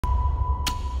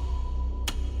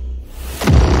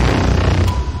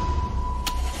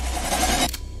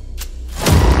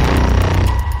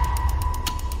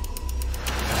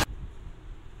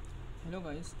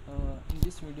guys, in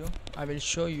this video I will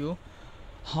show you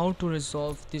how to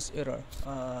resolve this error.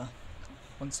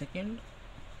 One second.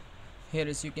 Here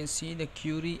as you can see the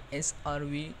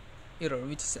querySrv error,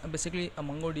 which is basically a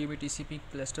MongoDB TCP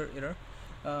cluster error.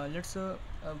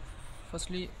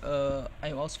 Firstly,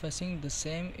 I was facing the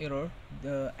same error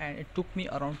and it took me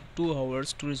around 2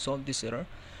 hours to resolve this error,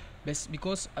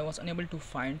 because I was unable to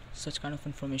find such kind of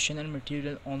information and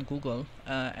material on Google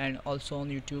and also on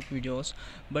YouTube videos.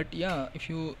 But yeah, if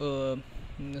you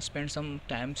spend some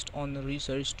time on the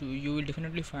research too, you will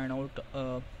definitely find out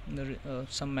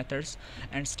some methods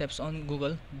and steps on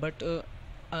Google. But the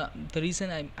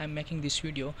reason I'm making this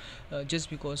video just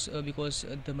because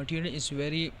the material is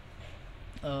very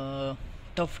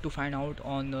tough to find out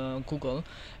on Google,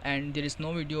 and there is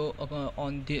no video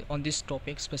on this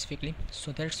topic specifically.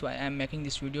 So that's why I'm making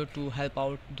this video, to help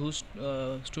out those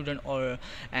student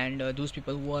and those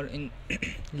people who are in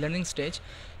learning stage.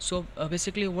 So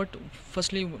basically,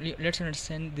 firstly let's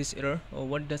understand this error.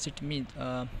 What does it mean?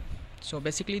 So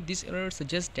basically this error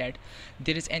suggests that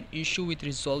there is an issue with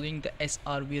resolving the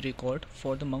SRV record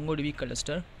for the MongoDB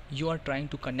cluster you are trying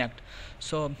to connect.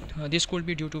 So this could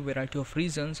be due to a variety of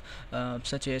reasons,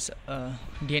 such as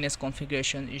DNS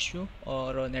configuration issue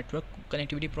or network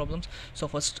connectivity problems. So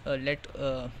first let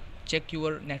check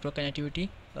your network connectivity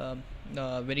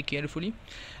very carefully,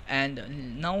 and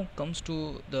now comes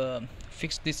to the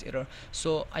fix this error.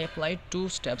 So I applied 2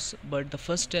 steps, but the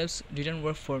first steps didn't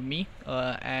work for me,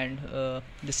 and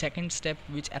the second step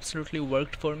which absolutely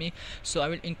worked for me. So I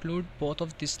will include both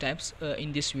of these steps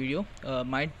in this video.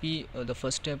 Might be the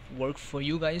first step work for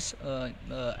you guys,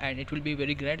 and it will be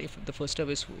very great if the first step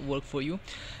is work for you.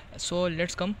 So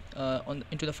let's come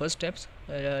into the first steps.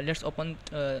 Let's open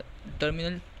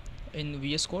terminal in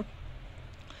VS Code,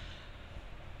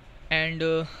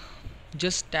 and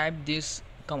just type this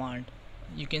command.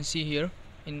 You can see here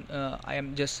in I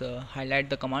am just highlight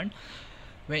the command.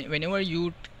 Whenever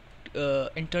you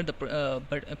enter the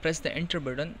press the enter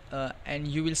button, and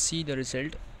you will see the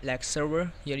result like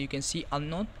server. Here you can see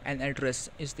unknown and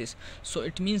address is this. So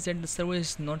it means that the server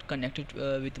is not connected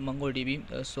with MongoDB.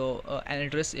 An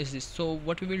address is this. So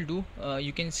what we will do,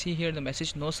 you can see here the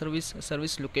message no service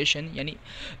location, yani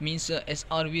means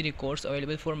SRV records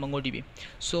available for MongoDB.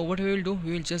 So what we will do,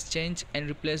 we will just change and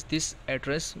replace this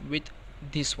address with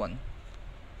this one,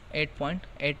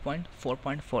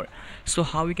 8.8.4.4. So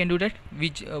how we can do that?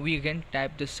 We can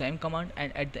type the same command,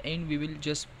 and at the end we will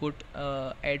just put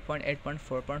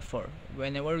 8.8.4.4.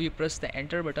 whenever we press the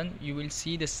enter button, you will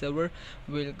see the server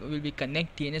will be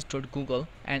connect dns.google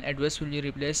and address will be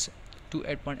replaced to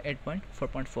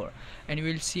 8.8.4.4, and you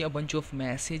will see a bunch of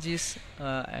messages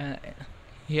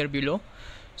here below.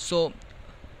 So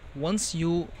once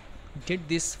you did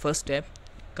this first step,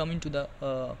 come into the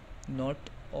note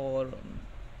or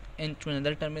into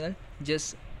another terminal,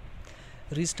 just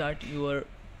restart your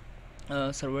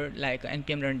server like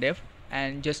npm run dev,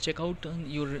 and just check out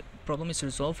your problem is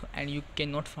resolved and you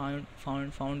cannot found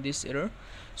this error.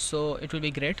 So it will be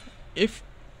great if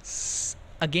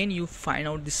again you find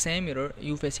out the same error,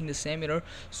 you facing the same error.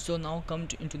 So now come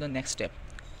into the next step,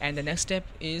 and the next step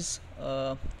is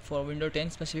for Windows 10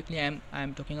 specifically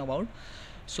I'm talking about.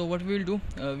 So what we will do,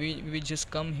 we just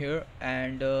come here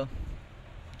and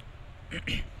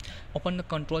open the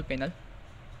control panel.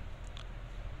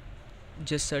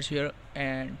 Just search here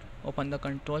and open the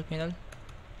control panel.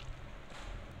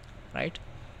 Right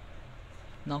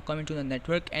now come into the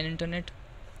network and internet,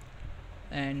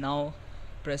 and now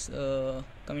press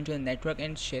come into the network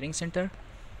and sharing center,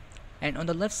 and on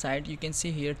the left side you can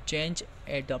see here change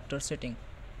adapter setting.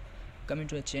 Come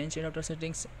into the change adapter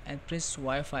settings and press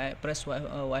Wi-Fi,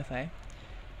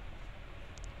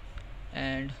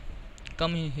 and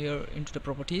come in here into the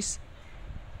properties.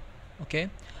 Okay,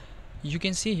 you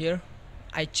can see here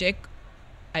I check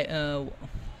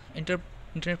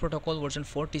internet protocol version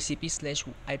 4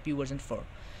 TCP/IP version 4.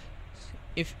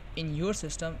 If in your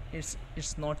system it's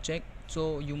not checked,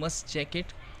 so you must check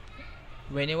it.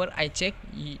 Whenever I check,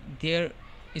 there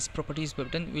is properties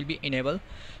button will be enabled.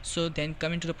 So then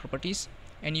come into the properties,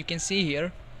 and you can see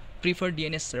here preferred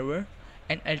DNS server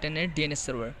and alternate DNS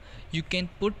server. You can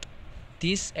put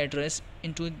this address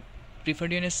into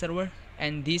preferred DNS server,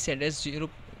 and this address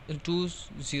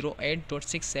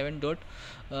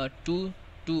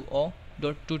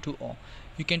 208.67.220.220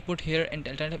 you can put here, and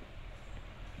alternative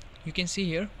you can see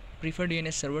here preferred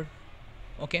DNS server.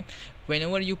 Okay,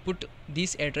 whenever you put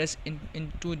this address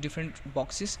into different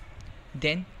boxes,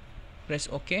 then press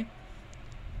OK,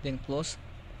 then close,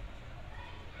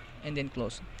 and then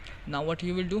close. Now what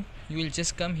you will do, you will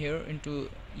just come here into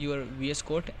your VS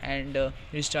Code and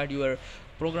restart your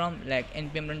program like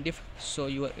npm run diff, so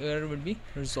your error will be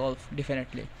resolved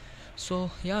definitely.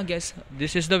 So yeah guys,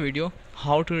 this is the video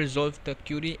how to resolve the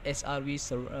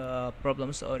querySrv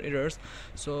problems or errors.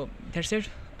 So that's it.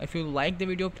 If you like the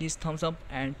video, please thumbs up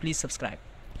and please subscribe.